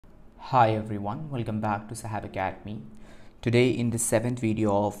Hi everyone, welcome back to Saheb Academy. Today in the 7th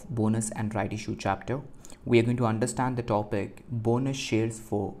video of bonus and right issue chapter, we are going to understand the topic bonus shares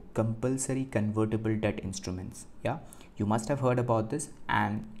for compulsory convertible debt instruments. Yeah, you must have heard about this,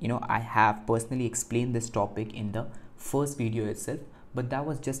 and I have personally explained this topic in the first video itself, but that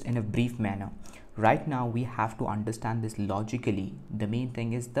was just in a brief manner. Right now we have to understand this logically. The main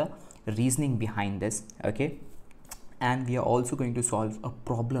thing is the reasoning behind this, okay? And we are also going to solve a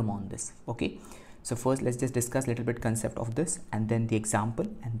problem on this. Okay, so first let's just discuss a little bit concept of this and then the example,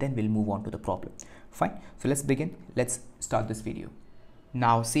 and then we'll move on to the problem. Fine, so let's begin. Let's start this video.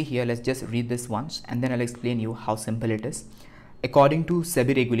 Now see here, let's just read this once and then I'll explain you how simple it is. According to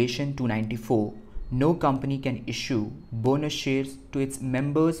SEBI regulation 294, no company can issue bonus shares to its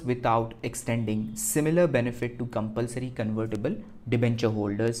members without extending similar benefit to compulsory convertible debenture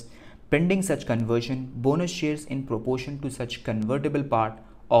holders. Pending such conversion, bonus shares in proportion to such convertible part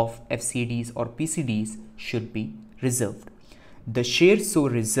of FCDs or PCDs should be reserved. The shares so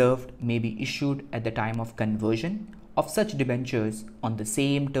reserved may be issued at the time of conversion of such debentures on the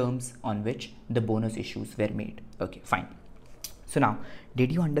same terms on which the bonus issues were made. Okay, fine. So now,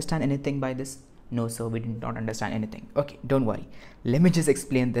 did you understand anything by this? No, sir, we did not understand anything. Okay, don't worry. Let me just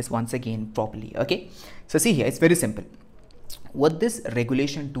explain this once again properly. Okay, so see here, it's very simple. What this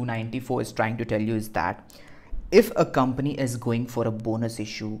regulation 294 is trying to tell you is that if a company is going for a bonus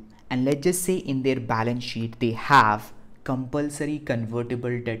issue, and let's just say in their balance sheet they have compulsory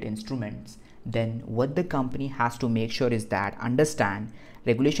convertible debt instruments, then what the company has to make sure is that, understand,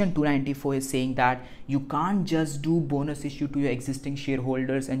 regulation 294 is saying that you can't just do bonus issue to your existing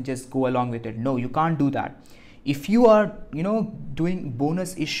shareholders and just go along with it. No, you can't do that. If you are doing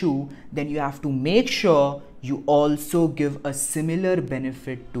bonus issue, then you have to make sure you also give a similar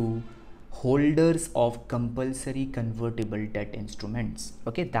benefit to holders of compulsory convertible debt instruments.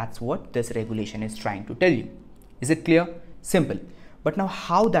 Okay, that's what this regulation is trying to tell you. Is it clear? Simple. But now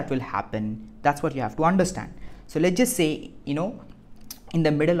how that will happen, that's what you have to understand. So let's just say, in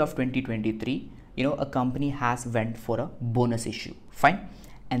the middle of 2023, a company has went for a bonus issue. Fine.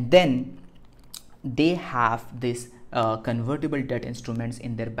 And then they have this convertible debt instruments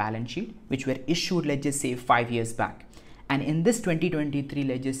in their balance sheet, which were issued, let's just say 5 years back. And in this 2023,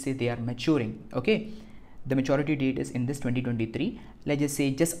 let's just say they are maturing. Okay, the maturity date is in this 2023. Let's just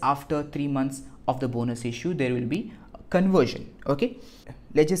say just after 3 months of the bonus issue, there will be conversion. Okay,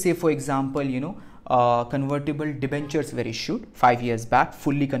 let's just say, for example, convertible debentures were issued 5 years back,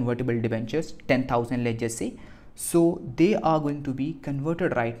 fully convertible debentures, 10,000, let's just say. So they are going to be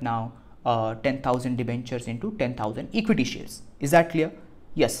converted right now, 10,000 debentures into 10,000 equity shares. Is that clear?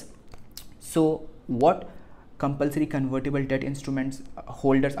 Yes. So what compulsory convertible debt instruments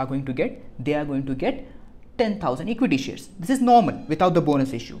holders are going to get? They are going to get 10,000 equity shares. This is normal without the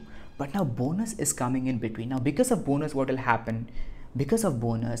bonus issue. But now bonus is coming in between. Now because of bonus, what will happen? Because of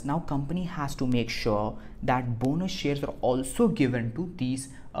bonus, now company has to make sure that bonus shares are also given to these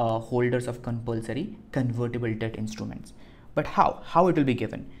holders of compulsory convertible debt instruments. But how? How it will be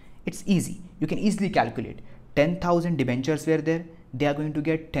given? It's easy. You can easily calculate. 10,000 debentures were there. They are going to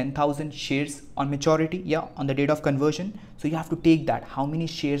get 10,000 shares on maturity, on the date of conversion. So you have to take that. How many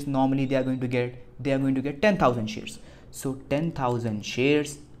shares normally they are going to get? They are going to get 10,000 shares. So 10,000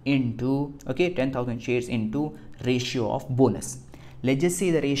 shares into, 10,000 shares into ratio of bonus. Let's just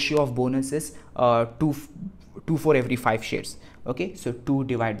say the ratio of bonus is 2 for every 5 shares. Okay, so 2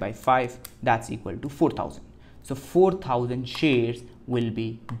 divided by 5, that's equal to 4,000. So 4,000 shares will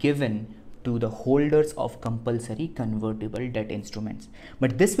be given to the holders of compulsory convertible debt instruments.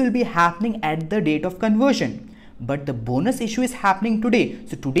 But this will be happening at the date of conversion. But the bonus issue is happening today.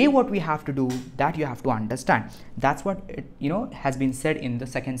 So today what we have to do, that you have to understand. That's what has been said in the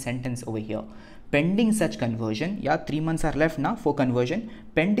second sentence over here. Pending such conversion, 3 months are left now for conversion.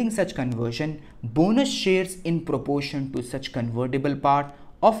 Pending such conversion, bonus shares in proportion to such convertible part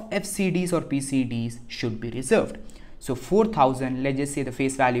of FCDs or PCDs should be reserved. So 4,000, let's just say the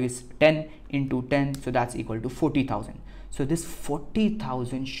face value is 10 into 10, so that's equal to 40,000. So this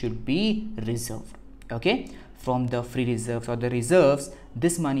 40,000 should be reserved. Okay, from the free reserves or the reserves,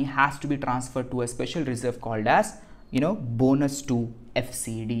 this money has to be transferred to a special reserve called as bonus to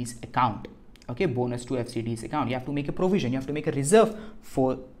FCDs account. Okay, bonus to FCDs account. You have to make a provision. You have to make a reserve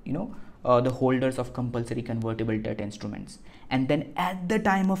for the holders of compulsory convertible debt instruments. And then at the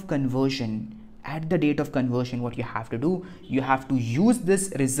time of conversion, at the date of conversion, what you have to do, you have to use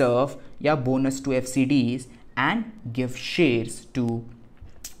this reserve, bonus to FCDs, and give shares to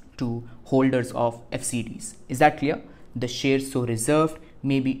holders of FCDs. Is that clear? The shares so reserved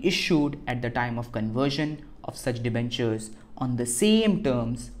may be issued at the time of conversion of such debentures on the same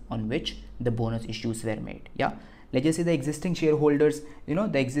terms on which the bonus issues were made. Yeah, let's just say the existing shareholders,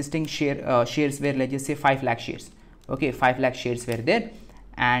 the existing shares were, let's just say 5 lakh shares. Okay, 5 lakh shares were there,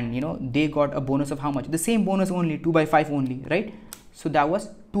 and they got a bonus of how much? The same bonus only, 2 by 5 only, right? So that was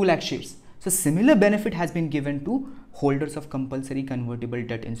 2 lakh shares. So similar benefit has been given to holders of compulsory convertible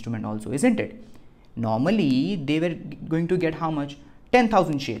debt instrument also, isn't it? Normally they were going to get how much?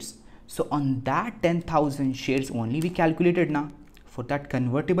 10,000 shares. So on that 10,000 shares only we calculated now. For that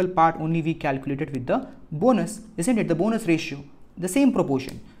convertible part only we calculated with the bonus, isn't it? The bonus ratio, the same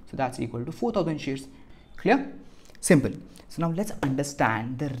proportion. So that's equal to 4,000 shares. Clear? Simple. So now let's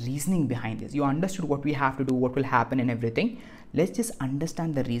understand the reasoning behind this. You understood what we have to do, what will happen and everything. Let's just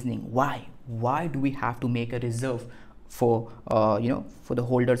understand the reasoning. Why do we have to make a reserve for for the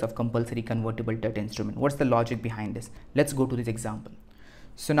holders of compulsory convertible debt instrument? What's the logic behind this? Let's go to this example.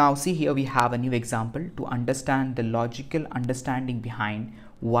 So now see here we have a new example to understand the logical understanding behind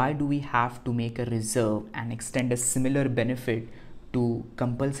why do we have to make a reserve and extend a similar benefit to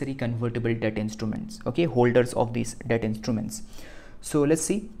compulsory convertible debt instruments, okay, holders of these debt instruments. So let's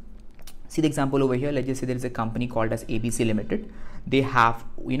see the example over here. Let's just say there is a company called as ABC Limited. They have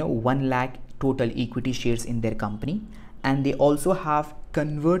 1 lakh total equity shares in their company, and they also have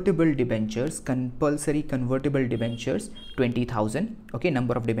convertible debentures, compulsory convertible debentures, 20,000, okay,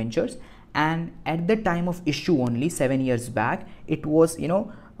 number of debentures. And at the time of issue only 7 years back, it was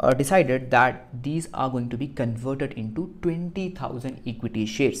decided that these are going to be converted into 20,000 equity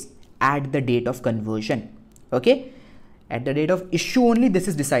shares at the date of conversion. Okay, at the date of issue only this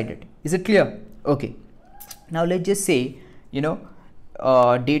is decided. Is it clear? Okay, now let's just say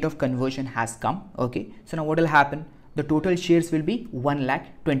date of conversion has come. Okay, so now what will happen? The total shares will be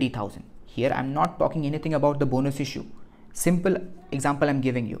 1,20,000. Here I'm not talking anything about the bonus issue. Simple example I'm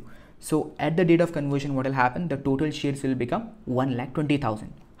giving you. So at the date of conversion, what will happen? The total shares will become 1,20,000.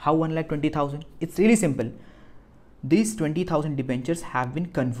 How 1,20,000? It's really simple. These 20,000 debentures have been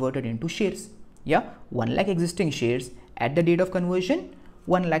converted into shares. Yeah, 1 lakh existing shares. At the date of conversion,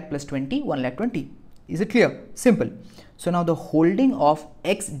 1 lakh plus 20, 1,20,000. Is it clear? Simple. So now the holding of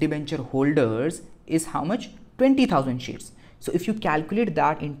X debenture holders is how much? 20,000 shares. So if you calculate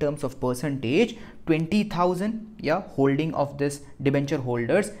that in terms of percentage, 20,000, yeah, holding of this debenture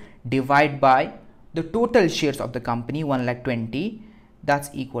holders divide by the total shares of the company, 1,20,000,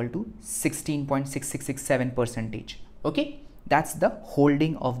 that's equal to 16.6667%. Okay, that's the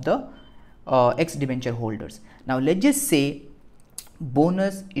holding of the X debenture holders. Now let's just say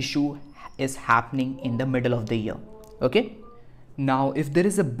bonus issue is happening in the middle of the year. Okay, now if there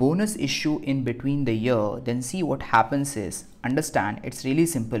is a bonus issue in between the year, then see what happens is, understand, it's really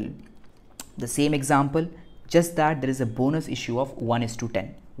simple. The same example, just that there is a bonus issue of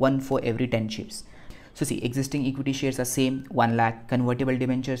 1:10, 1 for every 10 shares. So see, existing equity shares are same, 1 lakh, convertible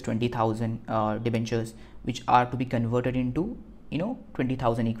debentures, 20,000 debentures, which are to be converted into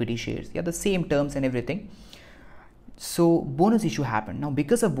 20,000 equity shares. Yeah, the same terms and everything. So bonus issue happened. Now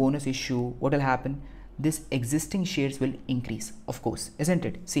because of bonus issue, what will happen? This existing shares will increase, of course, isn't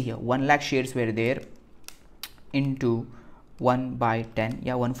it? See here, 1 lakh shares were there into 1 by 10,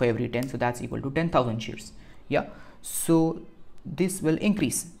 yeah, 1 for every 10, so that's equal to 10,000 shares. Yeah, so this will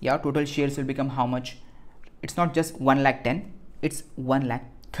increase. Yeah, total shares will become how much? It's not just 1,10,000, it's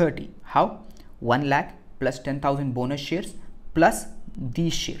 1,30,000. How? 1 lakh plus 10,000 bonus shares plus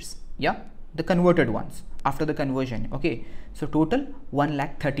these shares, yeah, the converted ones after the conversion. Okay, so total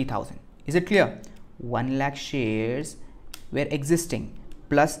 1,30,000. Is it clear? 1 lakh shares were existing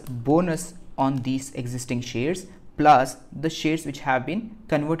plus bonus on these existing shares plus the shares which have been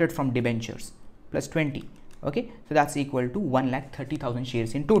converted from debentures plus 20. Okay, so that's equal to 1,30,000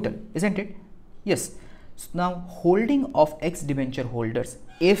 shares in total, isn't it? Yes. So now holding of X debenture holders,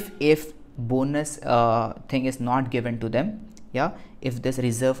 if bonus thing is not given to them, yeah, if this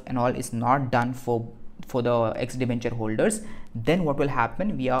reserve and all is not done for the X debenture holders, then what will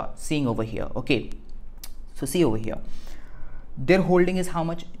happen? We are seeing over here. Okay, so see over here, their holding is how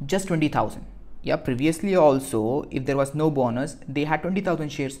much? Just 20,000. Yeah, previously also if there was no bonus, they had 20,000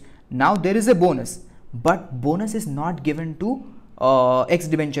 shares. Now there is a bonus, but bonus is not given to X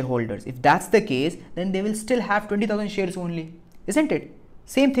debenture holders. If that's the case, then they will still have 20,000 shares only, isn't it?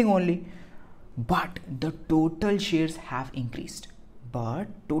 Same thing only, but the total shares have increased.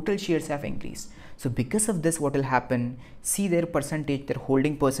 So because of this, what will happen? See their percentage, their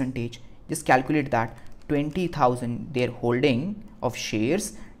holding percentage. Just calculate that. 20,000 their holding of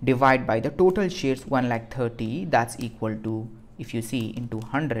shares divide by the total shares 1,30,000, that's equal to if you see into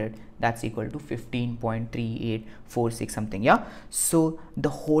 100, that's equal to 15.3846 something. Yeah, so the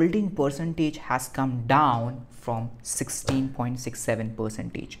holding percentage has come down from 16.67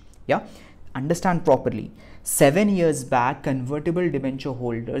 percentage. Yeah, understand properly. 7 years back, convertible debenture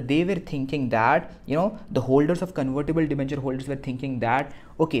holder, they were thinking that, you know, the holders of convertible debenture holders were thinking that,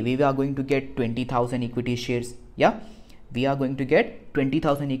 okay, we are going to get 20,000 equity shares. Yeah, we are going to get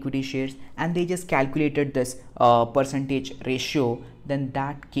 20,000 equity shares, and they just calculated this percentage ratio. Then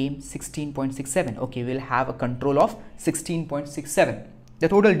that came 16.67. okay, we'll have a control of 16.67, the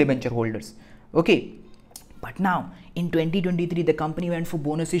total debenture holders. Okay, but now in 2023 the company went for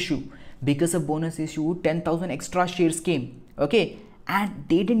bonus issue. Because of bonus issue, 10,000 extra shares came. Okay, and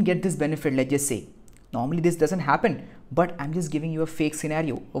they didn't get this benefit. Let's just say normally this doesn't happen, but I'm just giving you a fake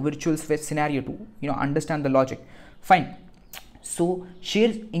scenario, a virtual scenario to, you know, understand the logic. Fine. So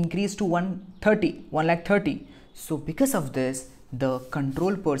shares increased to 130. So because of this, the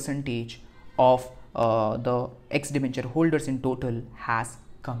control percentage of the ex debenture holders in total has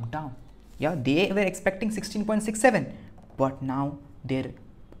come down. Yeah, they were expecting 16.67, but now their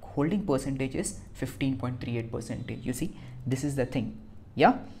holding percentage is 15.38%. You see, this is the thing.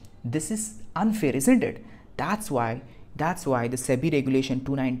 Yeah, this is unfair, isn't it? That's why the SEBI regulation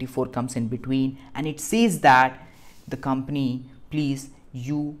 294 comes in between, and it says that the company, please,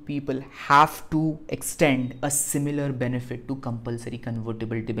 you people have to extend a similar benefit to compulsory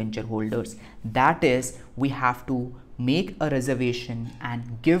convertible debenture holders. That is, we have to make a reservation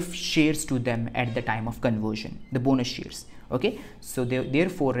and give shares to them at the time of conversion, the bonus shares. Okay, so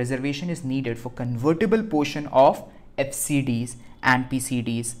therefore reservation is needed for convertible portion of FCDs and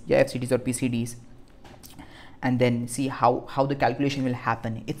PCDs. Yeah, FCDs or PCDs. And then see how the calculation will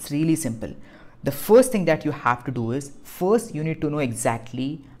happen. It's really simple. The first thing that you have to do is, first you need to know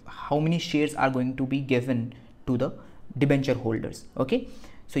exactly how many shares are going to be given to the debenture holders. Okay,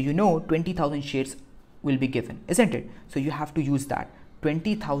 so you know 20,000 shares will be given, isn't it? So you have to use that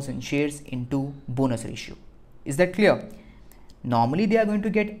 20,000 shares into bonus ratio. Is that clear? Normally they are going to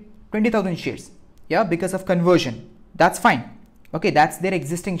get 20,000 shares, yeah, because of conversion. That's fine. Okay, that's their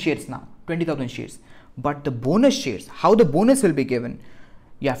existing shares now, 20,000 shares. But the bonus shares, how the bonus will be given,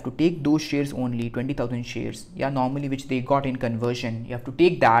 you have to take those shares only, 20,000 shares, yeah, normally which they got in conversion. You have to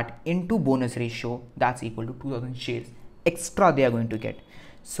take that into bonus ratio, that's equal to 2,000 shares extra they are going to get.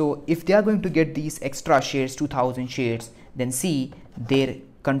 So if they are going to get these extra shares, 2,000 shares, then see their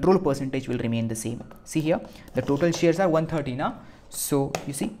control percentage will remain the same. See here, the total shares are 130 now. So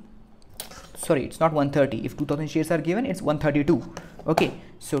you see, sorry, it's not 130. If 2,000 shares are given, it's 132. Okay,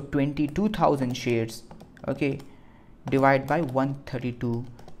 so 22,000 shares, okay, divide by 132.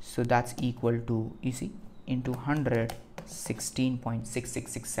 So that's equal to, you see, into 100,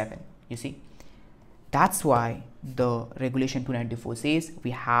 16.6667. You see, that's why the regulation 294 says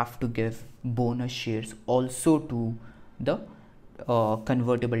we have to give bonus shares also to the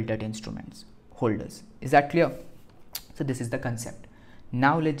convertible debt instruments holders. Is that clear? So this is the concept.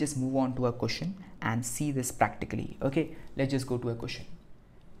 Now let's just move on to a question and see this practically. Okay, let's just go to a question.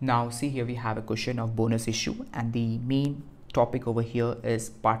 Now see here, we have a question of bonus issue, and the main topic over here is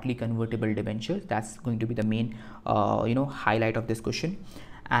partly convertible debentures. That's going to be the main highlight of this question,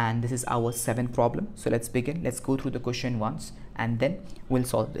 and this is our 7th problem. So let's begin. Let's go through the question once and then we'll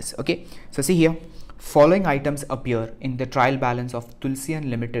solve this. Okay, so see here, following items appear in the trial balance of Tulsian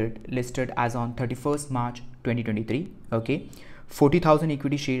Limited listed as on 31st March 2023. Okay, 40,000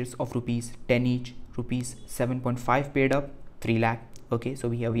 equity shares of rupees 10 each, rupees 7.5 paid up, 3 lakh. Okay, so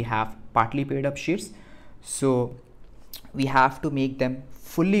here we have partly paid up shares, so we have to make them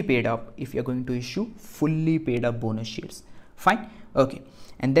fully paid up if you're going to issue fully paid up bonus shares. Fine. Okay,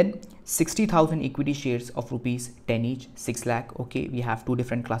 and then 60,000 equity shares of rupees 10 each, 6 lakh. Okay, we have two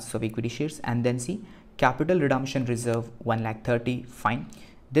different classes of equity shares. And then see, capital redemption reserve 1,30,000. Fine,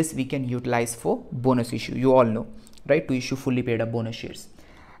 this we can utilize for bonus issue, you all know, right, to issue fully paid up bonus shares.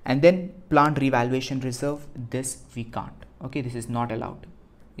 And then plant revaluation reserve, this we can't. Okay, this is not allowed.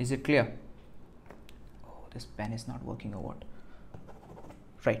 Is it clear? Oh, this pen is not working or what?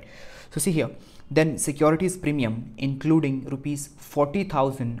 Right, so see here, then securities premium including rupees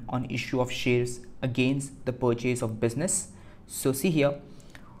 40,000 on issue of shares against the purchase of business. So see here,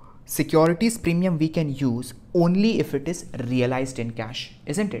 securities premium we can use only if it is realized in cash,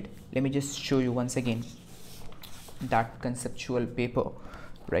 isn't it? Let me just show you once again that conceptual paper,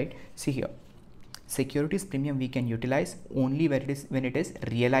 right? See here, securities premium we can utilize only when it is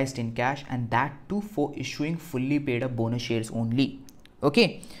realized in cash, and that too for issuing fully paid up bonus shares only.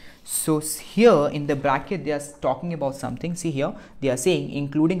 Okay, So here in the bracket they are talking about something. See here, they are saying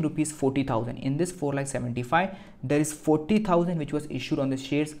including rupees 40,000. In this 4,75,000 there is 40,000 which was issued on the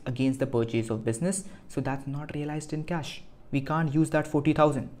shares against the purchase of business. So that's not realized in cash. We can't use that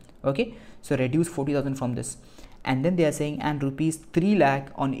 40,000. Okay, so reduce 40,000 from this. And then they are saying and rupees 3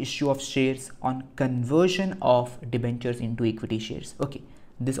 lakh on issue of shares on conversion of debentures into equity shares. Okay,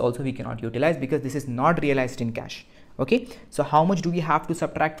 this also we cannot utilize because this is not realized in cash. Okay, so how much do we have to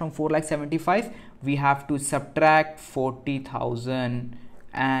subtract from 4,75,000? We have to subtract 40,000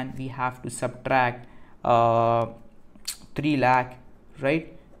 and we have to subtract 3 lakh,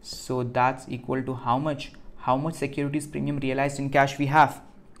 right? So that's equal to how much? How much securities premium realized in cash we have?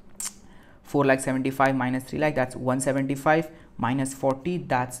 4,75,000 minus 3 lakh, that's 175, minus 40,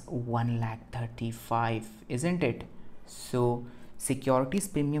 that's 1,35,000, isn't it? So securities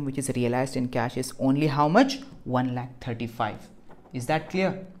premium which is realized in cash is only how much? 1,35,000. Is that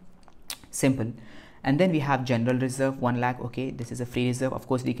clear? Simple. And then we have general reserve 1 lakh. Okay, this is a free reserve. Of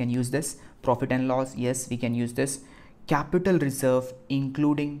course we can use this. Profit and loss, yes, we can use this. Capital reserve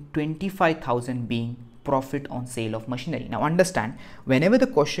including 25,000 being profit on sale of machinery. Now understand, whenever the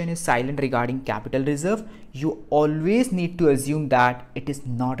question is silent regarding capital reserve, you always need to assume that it is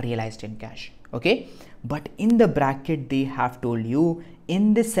not realized in cash. Okay, but in the bracket they have told you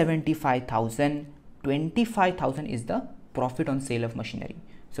in this 75,000, 25,000 is the profit on sale of machinery.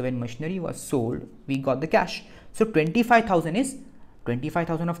 So when machinery was sold, we got the cash. So 25,000 is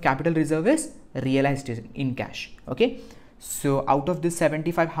 25,000 of capital reserve is realized in cash. Okay, so out of this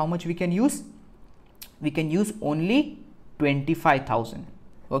 75, how much we can use? We can use only 25,000.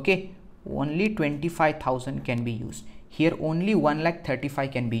 Okay, only 25,000 can be used. Here only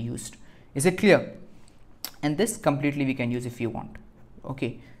 1,35,000 can be used. Is it clear? And this completely we can use if you want.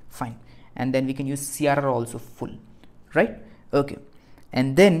 Okay, fine. And then we can use CRR also full, right? Okay,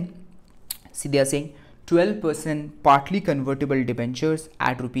 and then see they are saying 12% partly convertible debentures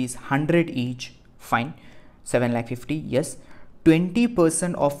at rupees 100 each, fine, 7,50,000, yes.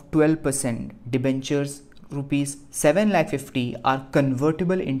 20% of 12% debentures rupees 7,50,000 are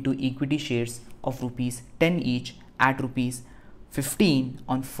convertible into equity shares of rupees 10 each at rupees 15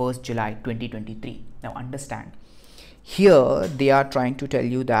 on 1st July 2023. Now understand, here they are trying to tell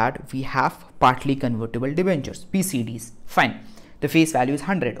you that we have partly convertible debentures, PCDs, fine. The face value is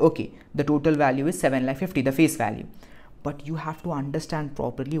 100. Okay, the total value is 7,50,000, the face value. But you have to understand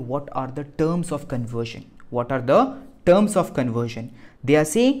properly what are the terms of conversion. What are the terms of conversion? They are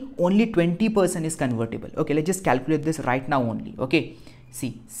saying only 20% is convertible. Okay, let's just calculate this right now only. Okay,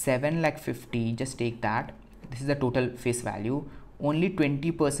 see 7,50,000, just take that. This is the total face value. Only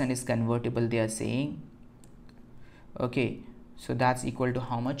 20% is convertible, they are saying. Okay, so that's equal to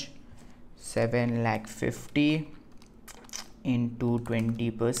how much? 7,50,000 into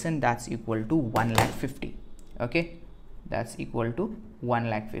 20%, that's equal to 1,50,000. Okay, that's equal to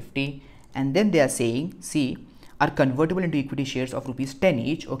 1,50,000. And then they are saying, see, are convertible into equity shares of rupees 10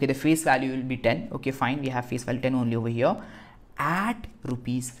 each. Okay, the face value will be 10. Okay, fine, we have face value 10 only over here at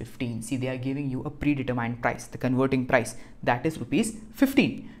rupees 15. See, they are giving you a predetermined price, the converting price, that is rupees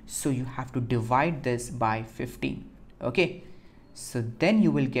 15. So you have to divide this by 15. Okay, so then you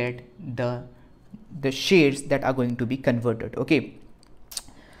will get the shares that are going to be converted. Okay,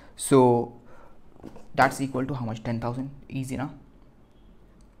 so that's equal to how much? 10,000. Easy now.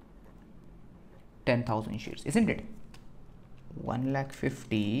 10,000 shares, isn't it?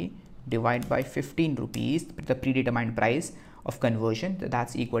 1,50,000 divided by 15 rupees, the predetermined price of conversion,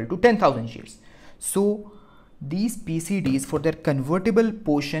 that's equal to 10,000 shares. So these PCDs, for their convertible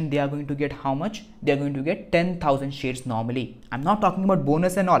portion, they are going to get how much? They are going to get 10,000 shares normally. I'm not talking about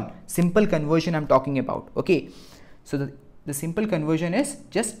bonus and all. Simple conversion I'm talking about. Okay, so the simple conversion is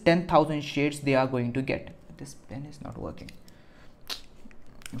just 10,000 shares they are going to get. This pen is not working.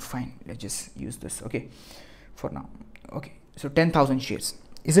 Fine, let's just use this. Okay, for now. Okay, so 10,000 shares.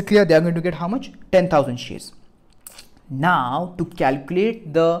 Is it clear? They are going to get how much? 10,000 shares. Now to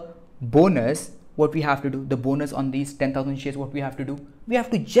calculate the bonus, what we have to do, the bonus on these 10,000 shares, what we have to do, we have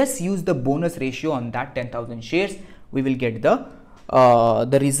to just use the bonus ratio on that 10,000 shares. We will get the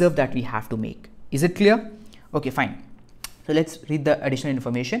reserve that we have to make. Is it clear? Okay, fine. So let's read the additional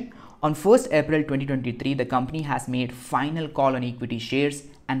information. On 1st April 2023, the company has made final call on equity shares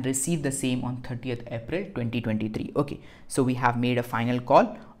and received the same on 30th April 2023. Okay, so we have made a final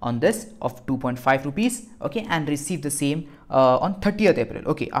call on this of 2.5 rupees. Okay, and received the same on 30th April.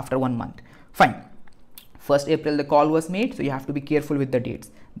 Okay, after 1 month. Fine. 1st April the call was made, so you have to be careful with the dates.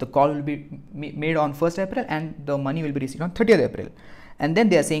 The call will be made on 1st April and the money will be received on 30th April. And then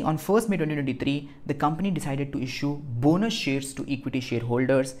they are saying on 1st May 2023, the company decided to issue bonus shares to equity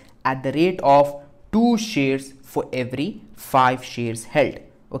shareholders at the rate of 2 shares for every 5 shares held.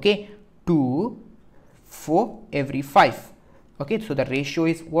 Okay, 2 for every 5. Okay, so the ratio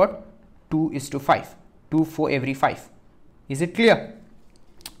is what? 2:5. 2 for every 5. Is it clear?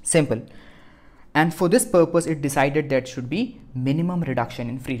 Simple. And for this purpose, it decided that should be minimum reduction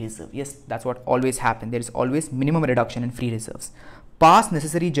in free reserve. Yes, that's what always happens. There is always minimum reduction in free reserves. Pass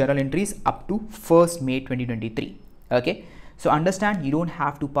necessary journal entries up to 1st May 2023. Okay, so understand, you don't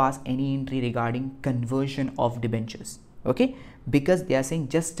have to pass any entry regarding conversion of debentures. Okay, because they are saying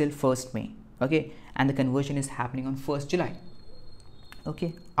just till 1st May. Okay, and the conversion is happening on 1st July.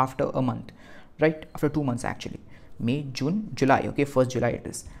 Okay, after a month, right? After 2 months actually. May, June, July. Okay, 1st July it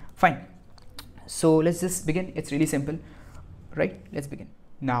is. Fine. So let's just begin. It's really simple, right? Let's begin.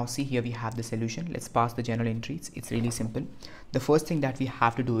 Now see, here we have the solution. Let's pass the journal entries. It's really simple. The first thing that we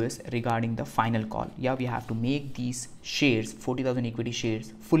have to do is regarding the final call. Yeah, we have to make these shares, 40,000 equity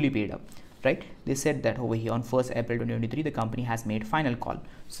shares, fully paid up, right? They said that over here on 1st April 2023, the company has made final call.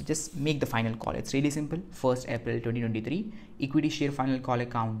 So just make the final call. It's really simple. 1st April 2023, equity share final call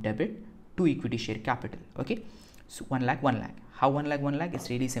account debit to equity share capital. Okay, so 1 lakh, 1 lakh. How 1 lakh, 1 lakh? It's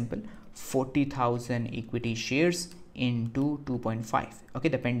really simple. 40,000 equity shares into 2.5. Okay,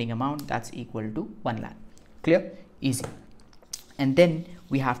 the pending amount, that's equal to 1 lakh. Clear? Easy. And then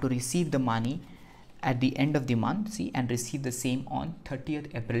we have to receive the money at the end of the month, see, and receive the same on 30th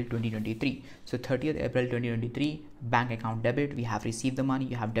April 2023. So 30th April 2023, bank account debit, we have received the money,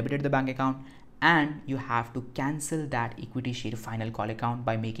 you have debited the bank account, and you have to cancel that equity share final call account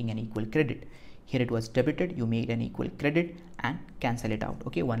by making an equal credit. Here it was debited, you made an equal credit and cancel it out.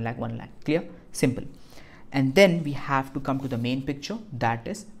 Okay, 1 lakh, 1 lakh. Clear? Simple. And then we have to come to the main picture, that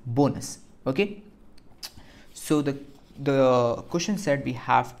is bonus. Okay, so the question said we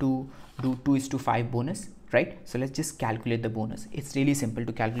have to do 2:5 bonus, right? So let's just calculate the bonus. It's really simple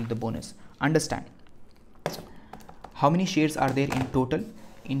to calculate the bonus. Understand, how many shares are there in total?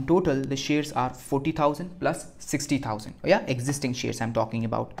 In total, the shares are 40,000 plus 60,000. Yeah, existing shares I'm talking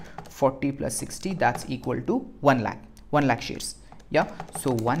about. 40 plus 60, that's equal to 1 lakh. 1 lakh shares. Yeah,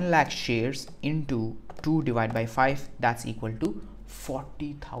 so 1 lakh shares into 2 divided by 5, that's equal to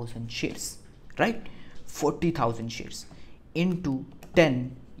 40,000 shares, right? 40,000 shares into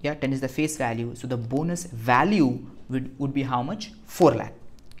 10. Yeah, 10 is the face value. So the bonus value would be how much? 4 lakh.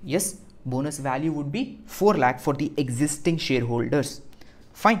 Yes, bonus value would be 4 lakh for the existing shareholders.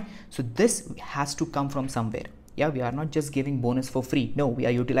 Fine. So this has to come from somewhere. Yeah, we are not just giving bonus for free. No, we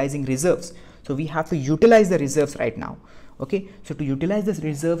are utilizing reserves. So we have to utilize the reserves right now. Okay, so to utilize these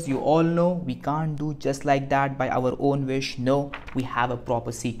reserves, you all know we can't do just like that by our own wish. No, we have a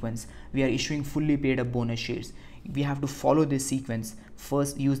proper sequence. We are issuing fully paid up bonus shares. We have to follow this sequence.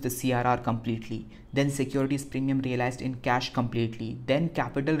 First, use the CRR completely, then securities premium realized in cash completely, then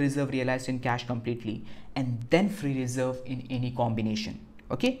capital reserve realized in cash completely, and then free reserve in any combination.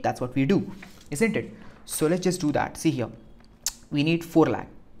 Okay, that's what we do, isn't it? So let's just do that. See here, we need 4 lakh.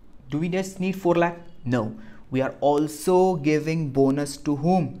 Do we just need 4 lakh? No, we are also giving bonus to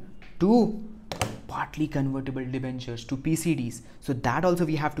whom? To partly convertible debentures, to PCDs. So that also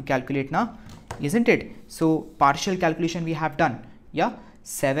we have to calculate now, isn't it? So partial calculation we have done. Yeah,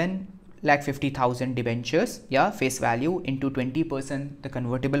 7,50,000 debentures, yeah, face value into 20%, the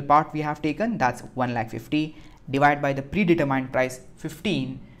convertible part we have taken, that's 1,50,000, divided by the predetermined price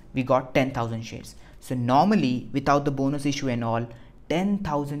 15, we got 10,000 shares. So normally without the bonus issue and all,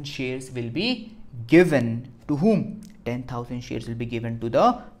 10,000 shares will be given to whom? 10,000 shares will be given to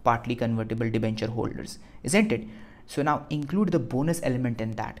the partly convertible debenture holders, isn't it? So now include the bonus element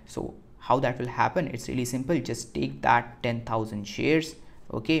in that. So how that will happen? It's really simple. Just take that 10,000 shares.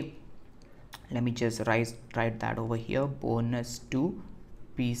 Okay, let me just write that over here. Bonus to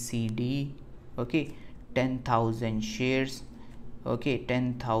PCD. Okay, 10,000 shares. Okay,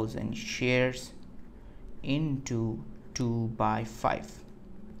 10,000 shares into 2 by 5.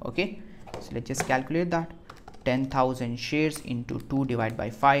 Okay, so let's just calculate that. 10,000 shares into 2 divided by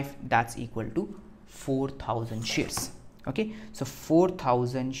 5, that's equal to 4,000 shares. Okay, so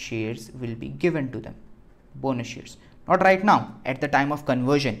 4,000 shares will be given to them, bonus shares. Not right now, at the time of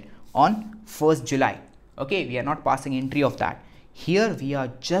conversion on 1st July. Okay, we are not passing entry of that. Here we are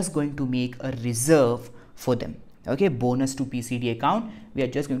just going to make a reserve for them. Okay, bonus to PCD account, we are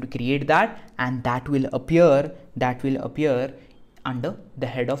just going to create that, and that will appear under the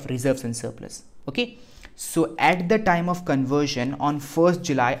head of reserves and surplus. Okay, so at the time of conversion on 1st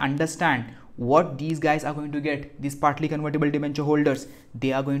July, understand what these guys are going to get. These partly convertible debenture holders,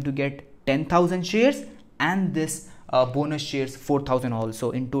 they are going to get 10,000 shares and this bonus shares 4,000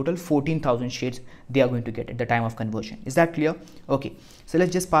 also. In total 14,000 shares they are going to get at the time of conversion. Is that clear? Okay, so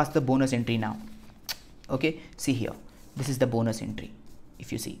let's just pass the bonus entry now. Okay, see here, this is the bonus entry.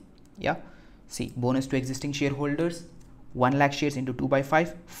 If you see, yeah, see, bonus to existing shareholders, 1 lakh shares into 2 by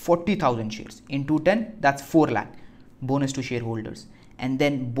 5, 40,000 shares into 10, that's 4 lakh bonus to shareholders. And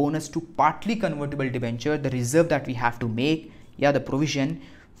then bonus to partly convertible debenture, the reserve that we have to make, yeah, the provision,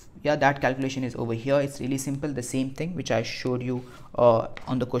 yeah, that calculation is over here. It's really simple, the same thing which I showed you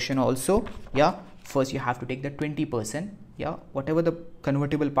on the question also. Yeah, first you have to take the 20%, yeah, whatever the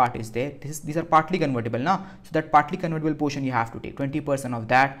convertible part is there, these are partly convertible now, so that partly convertible portion you have to take 20% of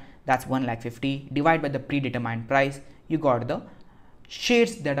that, that's 1,50,000, divide by the predetermined price, you got the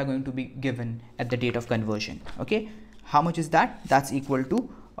shares that are going to be given at the date of conversion. Okay, how much is that? That's equal to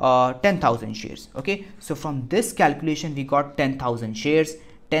 10,000 shares. Okay, so from this calculation we got 10,000 shares.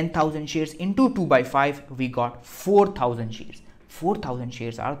 10,000 shares into 2 by 5, we got 4,000 shares. 4,000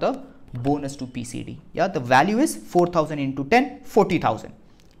 shares are the bonus to PCD. Yeah, the value is 4,000 into 10, 40,000.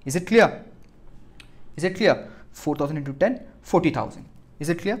 Is it clear? Is it clear? 4,000 into 10, 40,000. Is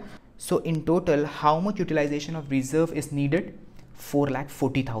it clear? So in total, how much utilization of reserve is needed?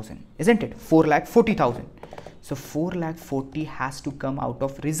 4,40,000, isn't it? 4,40,000. So 4,40,000 has to come out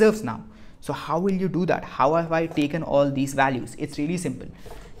of reserves now. So how will you do that? How have I taken all these values? It's really simple.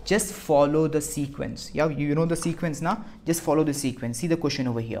 Just follow the sequence. Yeah, you know the sequence now. Just follow the sequence. See the question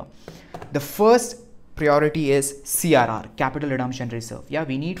over here. The first priority is CRR, capital redemption reserve. Yeah,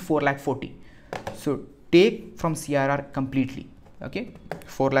 we need 4,40,000. So take from CRR completely. Okay,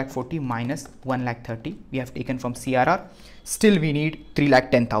 4,40,000 minus 1,30,000 we have taken from CRR. Still we need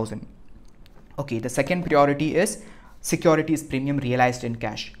 3,10,000. Okay, the second priority is securities premium realized in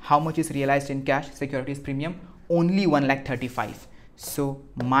cash. How much is realized in cash? Securities premium only 1,35,000. So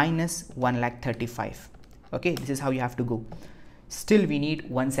minus 1,35,000. Okay, this is how you have to go. Still we need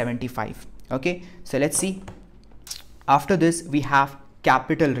 175. Okay, so let's see. After this we have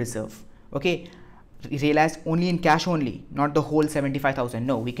capital reserve. Okay, realized only in cash only, not the whole 75,000.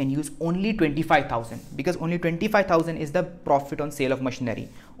 No, we can use only 25,000 because only 25,000 is the profit on sale of machinery.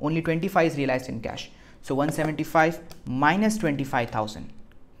 Only 25 is realized in cash. So 175 minus 25,000.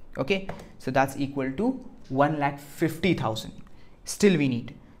 Okay, so that's equal to 1,50,000. Still we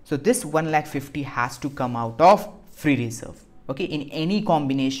need. So this 1,50,000 has to come out of free reserve. Okay, in any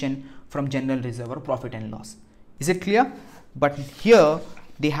combination from general reserve or profit and loss. Is it clear? But here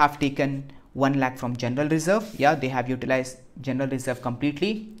they have taken 1 lakh from general reserve. Yeah, they have utilized general reserve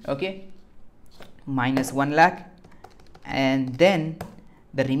completely. Okay, minus 1 lakh, and then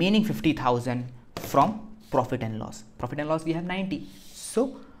the remaining 50,000 from profit and loss. Profit and loss we have 90.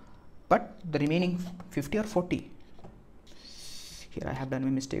 So, but the remaining 50 or 40. Here I have done a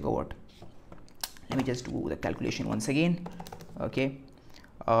mistake or what? Let me just do the calculation once again. Okay,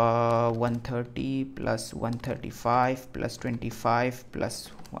 130 plus 135 plus 25 plus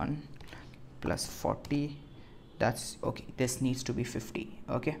 1 plus 40, that's okay. This needs to be 50.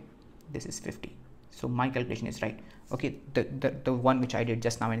 Okay, this is 50. So my calculation is right. Okay, the one which I did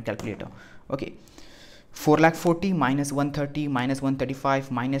just now in calculator. Okay, 4,40,000 minus 130 minus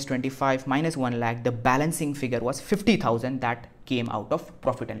 135 minus 25 minus 1 lakh, the balancing figure was 50,000 that came out of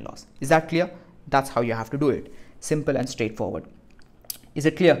profit and loss. Is that clear? That's how you have to do it. Simple and straightforward. Is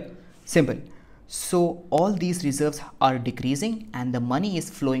it clear? Simple. So all these reserves are decreasing and the money is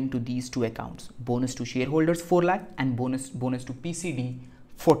flowing to these two accounts. Bonus to shareholders 4 lakh and bonus to PCD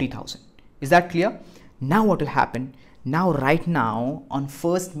 40,000. Is that clear? Now what will happen? Now right now on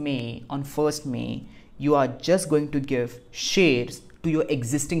 1st May, you are just going to give shares to your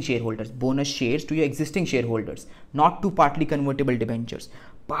existing shareholders, bonus shares to your existing shareholders, not to partly convertible debentures.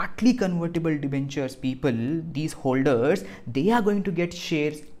 Partly convertible debentures people, these holders, they are going to get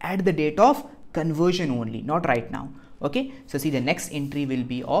shares at the date of conversion only, not right now. Okay, so see the next entry will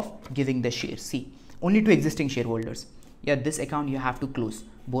be of giving the shares. See, only to existing shareholders. Yeah, this account you have to close.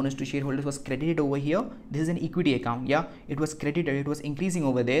 Bonus to shareholders was credited over here. This is an equity account. Yeah, it was credited, it was increasing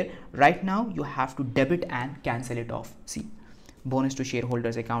over there. Right now you have to debit and cancel it off. See, bonus to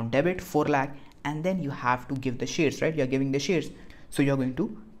shareholders account debit 4 lakh, and then you have to give the shares, right? You are giving the shares, so you are going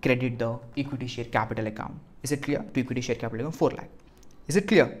to credit the equity share capital account. Is it clear? To equity share capital account 4 lakh. Is it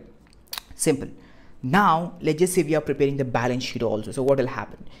clear? Simple. Now let's just say we are preparing the balance sheet also. So what will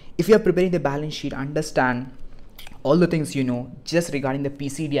happen if you are preparing the balance sheet? Understand all the things you know. Just regarding the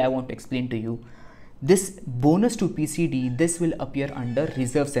PCD, I want to explain to you this bonus to PCD. This will appear under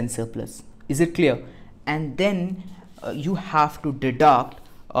reserves and surplus. Is it clear? And then you have to deduct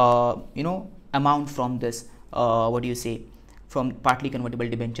amount from this from partly convertible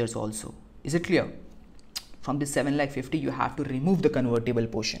debentures also. Is it clear? from the 7,50,000 you have to remove the convertible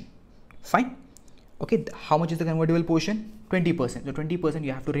portion. Fine. Okay, how much is the convertible portion? 20%. So 20%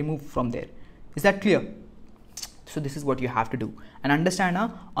 you have to remove from there. Is that clear? So this is what you have to do. And understand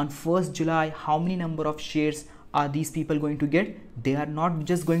now, on 1st July, how many number of shares are these people going to get? They are not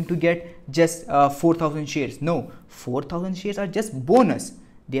just going to get just 4,000 shares. No, 4,000 shares are just bonus.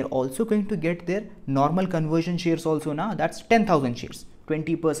 They are also going to get their normal conversion shares also now. That's 10,000 shares.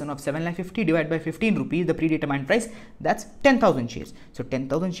 20% of 7,50,000 divided by 15 rupees, the predetermined price, that's 10,000 shares. So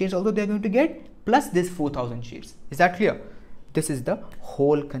 10,000 shares also they are going to get, plus this 4,000 shares. Is that clear? This is the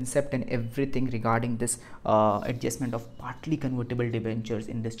whole concept and everything regarding this adjustment of partly convertible debentures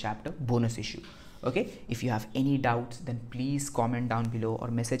in this chapter, bonus issue. Okay, if you have any doubts, then please comment down below or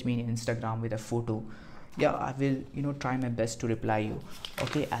message me in Instagram with a photo. Yeah, I will try my best to reply you,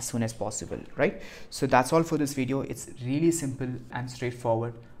 okay, as soon as possible, right? So that's all for this video. It's really simple and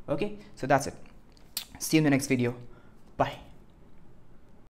straightforward. Okay, so that's it. See you in the next video. Bye.